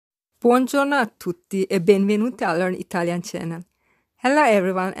Buongiorno a tutti e benvenuti a Learn Italian channel. Hello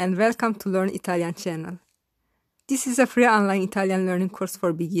everyone and welcome to Learn Italian channel. This is a free online Italian learning course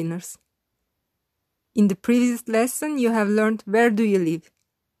for beginners. In the previous lesson you have learned where do you live?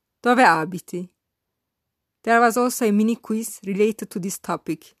 Dove abiti? There was also a mini quiz related to this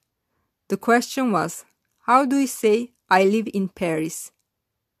topic. The question was, how do you say I live in Paris?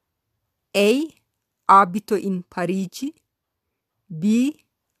 A. Abito in Parigi. B.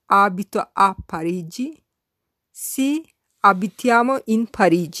 Abito a Parigi. C. Abitiamo in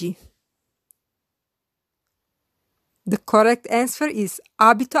Parigi. The correct answer is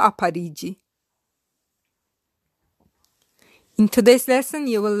abito a Parigi. In today's lesson,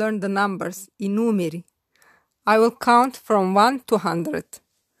 you will learn the numbers, I numeri. I will count from 1 to 100.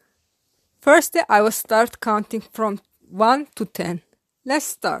 First, I will start counting from 1 to 10. Let's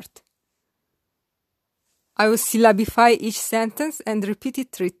start. I will syllabify each sentence and repeat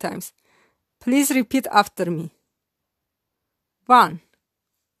it 3 times. Please repeat after me. 1.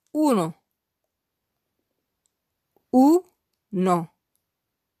 Uno. Uno.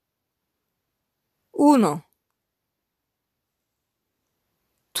 Uno.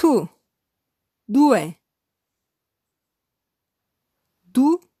 2. Due.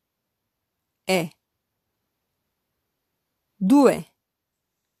 Due. Due.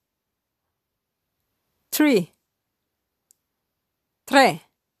 3. Tre.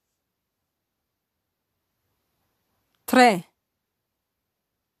 Tre.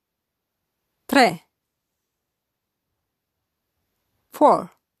 Tre.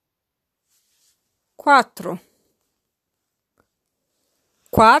 4. Quattro.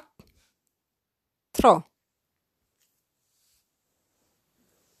 Quattro.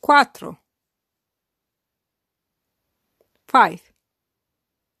 Quattro. 5.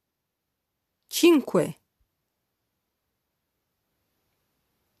 Cinque.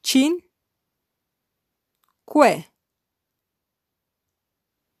 Cinque. 5.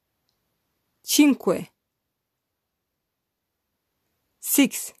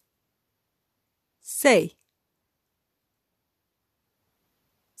 6. 6.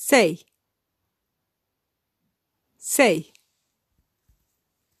 6. 6.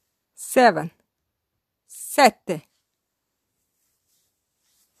 7. 7.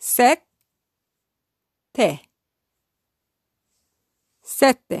 7.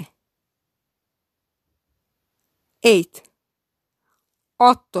 7. 8. 8.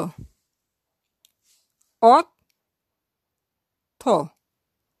 8.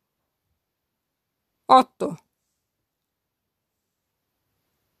 8.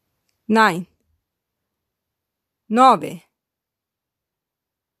 9. 9.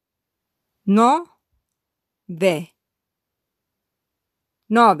 9.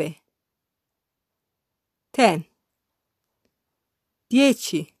 9. 10.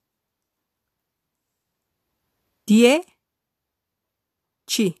 10. 10.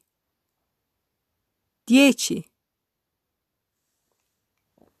 10.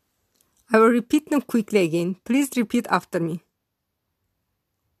 I will repeat them quickly again. Please repeat after me.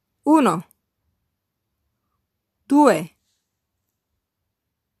 1. 2.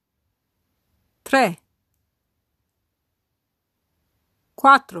 3.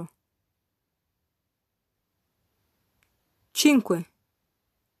 4. 5.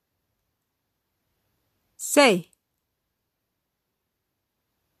 6.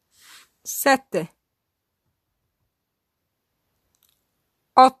 7.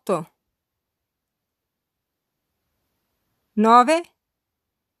 8. 9.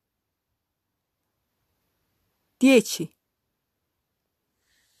 10.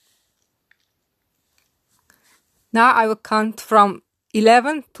 Now I will count from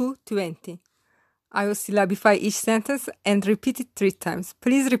 11 to 20. I will syllabify each sentence and repeat it 3 times.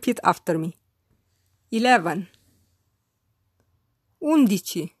 Please repeat after me. 11.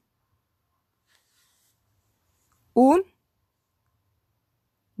 11.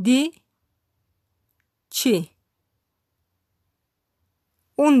 11.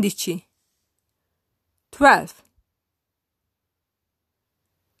 11. 12. 12.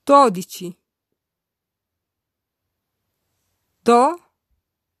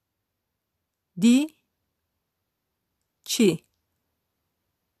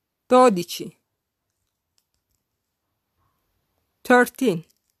 12. 13.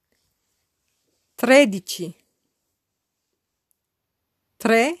 13.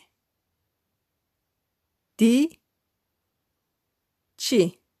 13.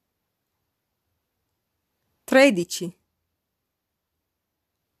 13.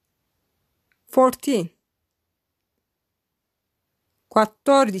 14.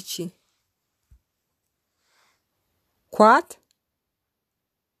 14. 14.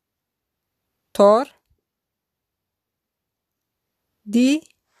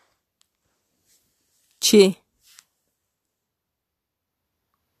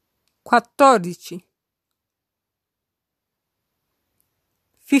 14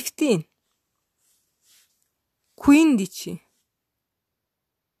 15 15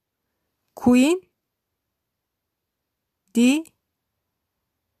 15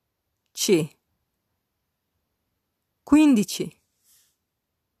 16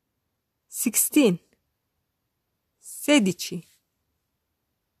 16 16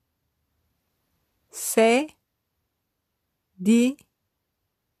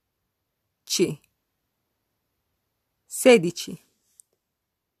 16 17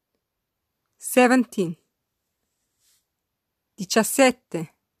 17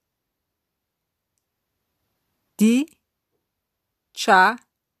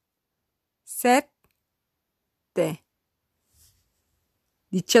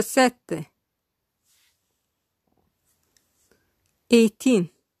 17 18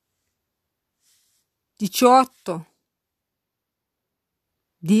 18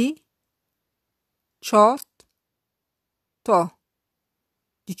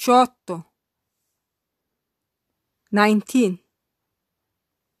 18 19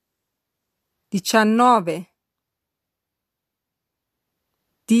 19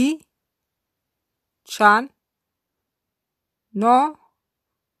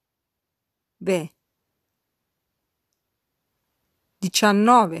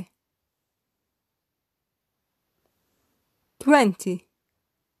 19 20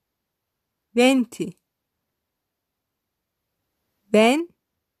 20 20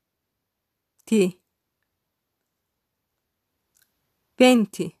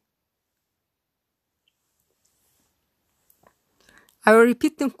 20 I will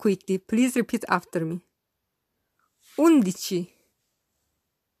repeat them quickly. Please repeat after me. 11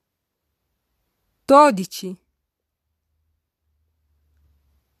 12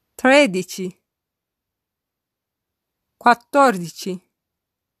 13 14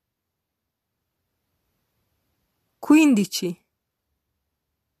 15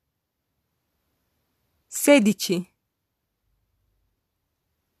 16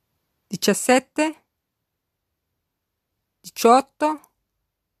 17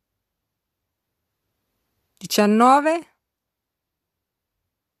 18 19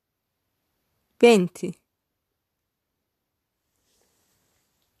 20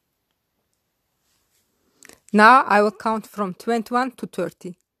 Now I will count from 21 to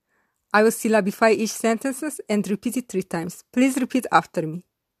 30. I will syllabify each sentence and repeat it 3 times. Please repeat after me.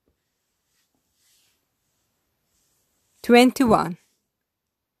 21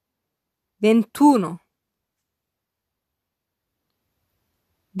 21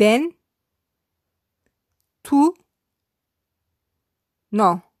 Ben Tu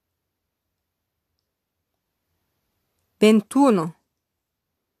No 21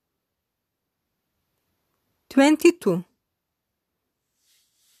 22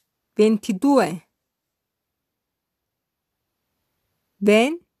 22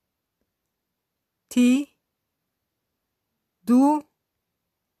 Ben Ti Du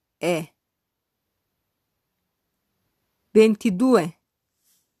E 22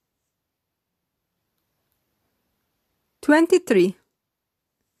 23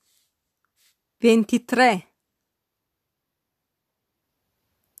 23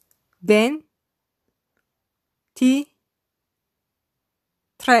 Ben Ti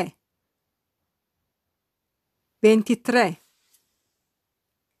 3 23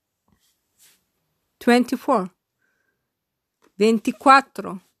 24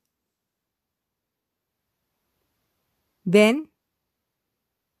 24 Ben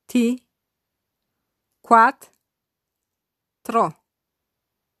Ti 4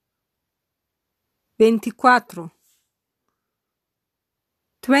 24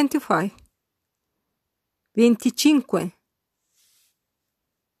 25 25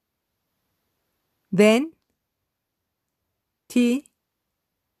 Ben Ti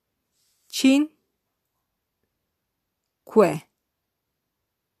 5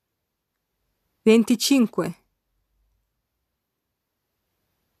 25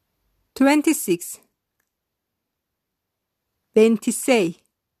 26 26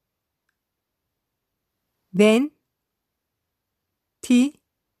 Ben Ti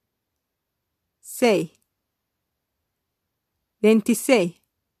 6 26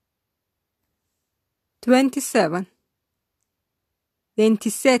 27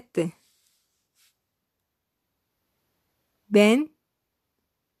 27 Ben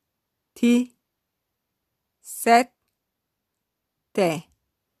Ti 7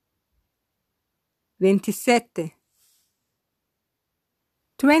 27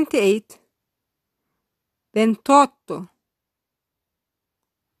 28 28,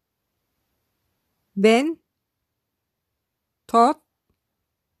 28,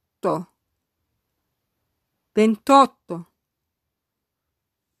 28,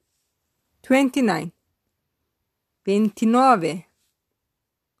 29, 29,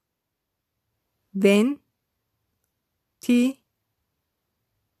 20,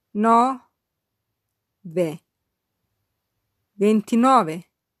 9, 29,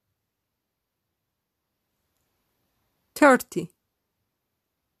 30,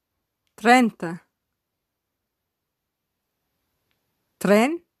 30,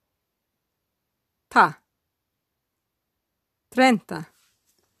 30, 30.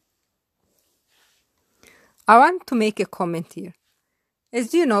 I want to make a comment here.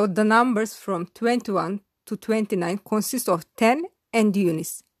 As you know, the numbers from 21 to 29 consist of 10 and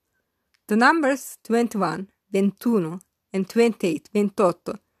units. The numbers 21, 21, and 28,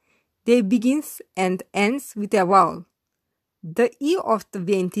 28, they begins and ends with a vowel. The E of the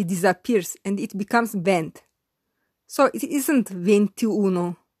 20 disappears and it becomes 20. So it isn't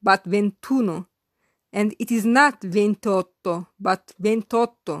 21, but 21. And it is not 28, but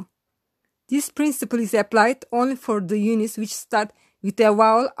 28. This principle is applied only for the units which start with a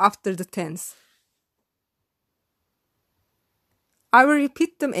vowel after the tense. I will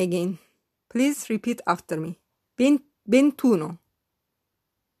repeat them again. Please repeat after me. 21,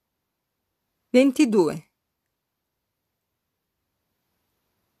 22,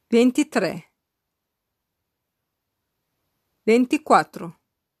 23, 24,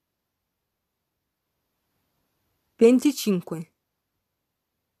 25,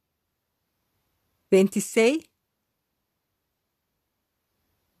 26,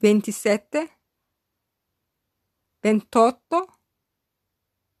 27, 28,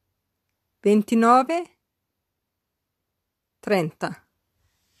 29, 30.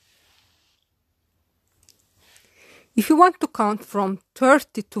 If you want to count from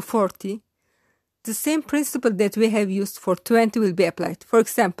 30 to 40, the same principle that we have used for 20 will be applied. For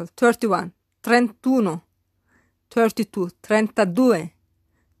example, 31, 31, 32, 32,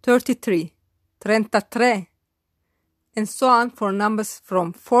 33, 33, and so on for numbers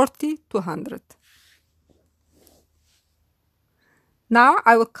from 40 to 100. Now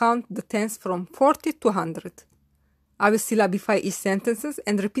I will count the tens from 40 to 100. I will syllabify each sentences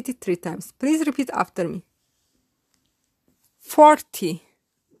and repeat it 3 times. Please repeat after me. 40,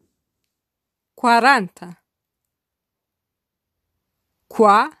 40,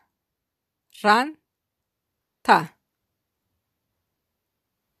 40, 40,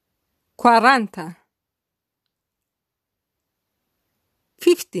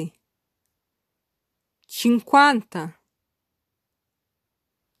 50, 50,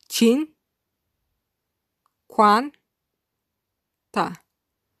 50,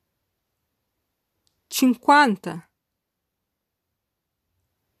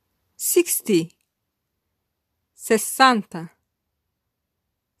 60, 60,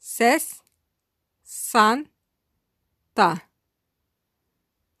 60, 60, 70,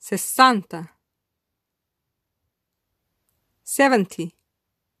 70,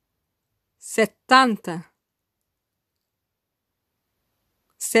 70,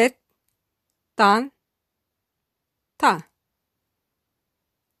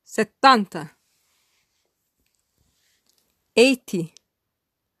 70, 80,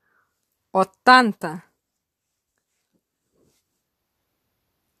 80,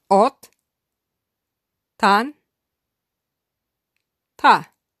 80,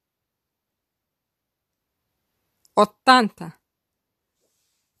 80,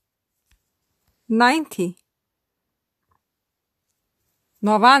 90, 90,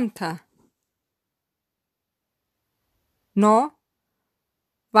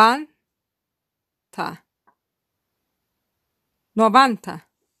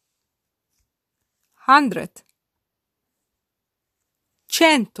 90,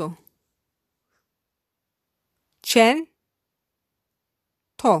 90, 100,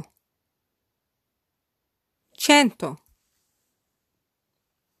 100, 100, 100.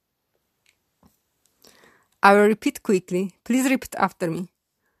 I will repeat quickly. Please repeat after me.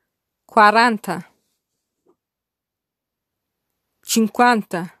 40,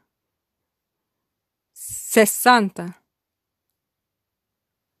 50, 60,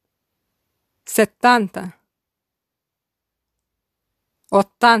 70,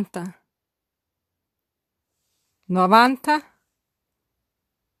 80, 90, 100.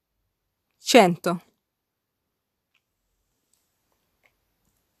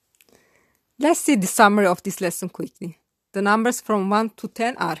 Let's see the summary of this lesson quickly. The numbers from 1 to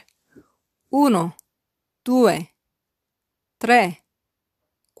 10 are 1, 2, 3,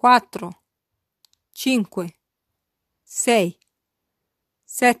 4, 5, 6,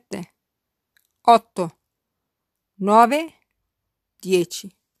 7, 8, 9, 10.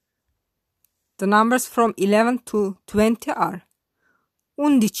 The numbers from 11 to 20 are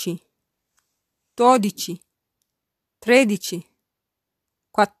 11, 12, 13,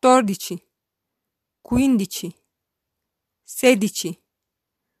 14, 15, 16,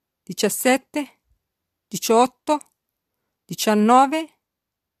 17, 18, 19,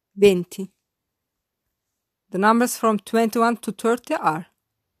 20. The numbers from 21 to 30 are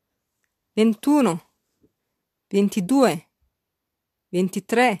 21, 22,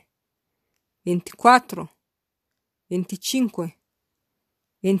 23, 24, 25,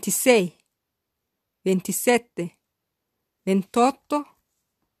 26, 27, 28,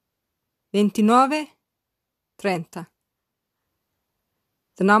 29, 30.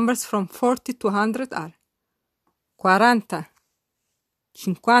 The numbers from 40 to 100 are 40,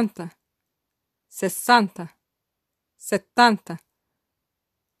 50, 60, 70,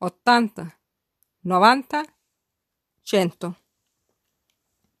 80, 90, 100.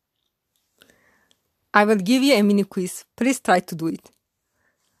 I will give you a mini quiz. Please try to do it.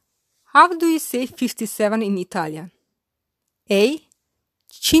 How do you say 57 in Italian? A.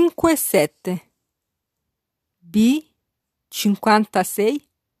 57. B. 56.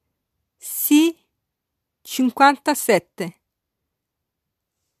 C. 57.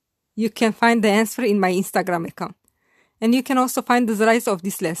 You can find the answer in my Instagram account. And you can also find the slides of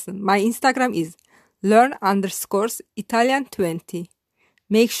this lesson. My Instagram is learn_Italian20.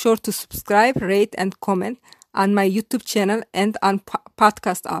 Make sure to subscribe, rate, and comment on my YouTube channel and on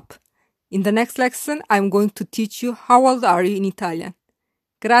podcast app. In the next lesson, I'm going to teach you how old are you in Italian.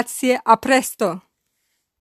 Grazie, a presto!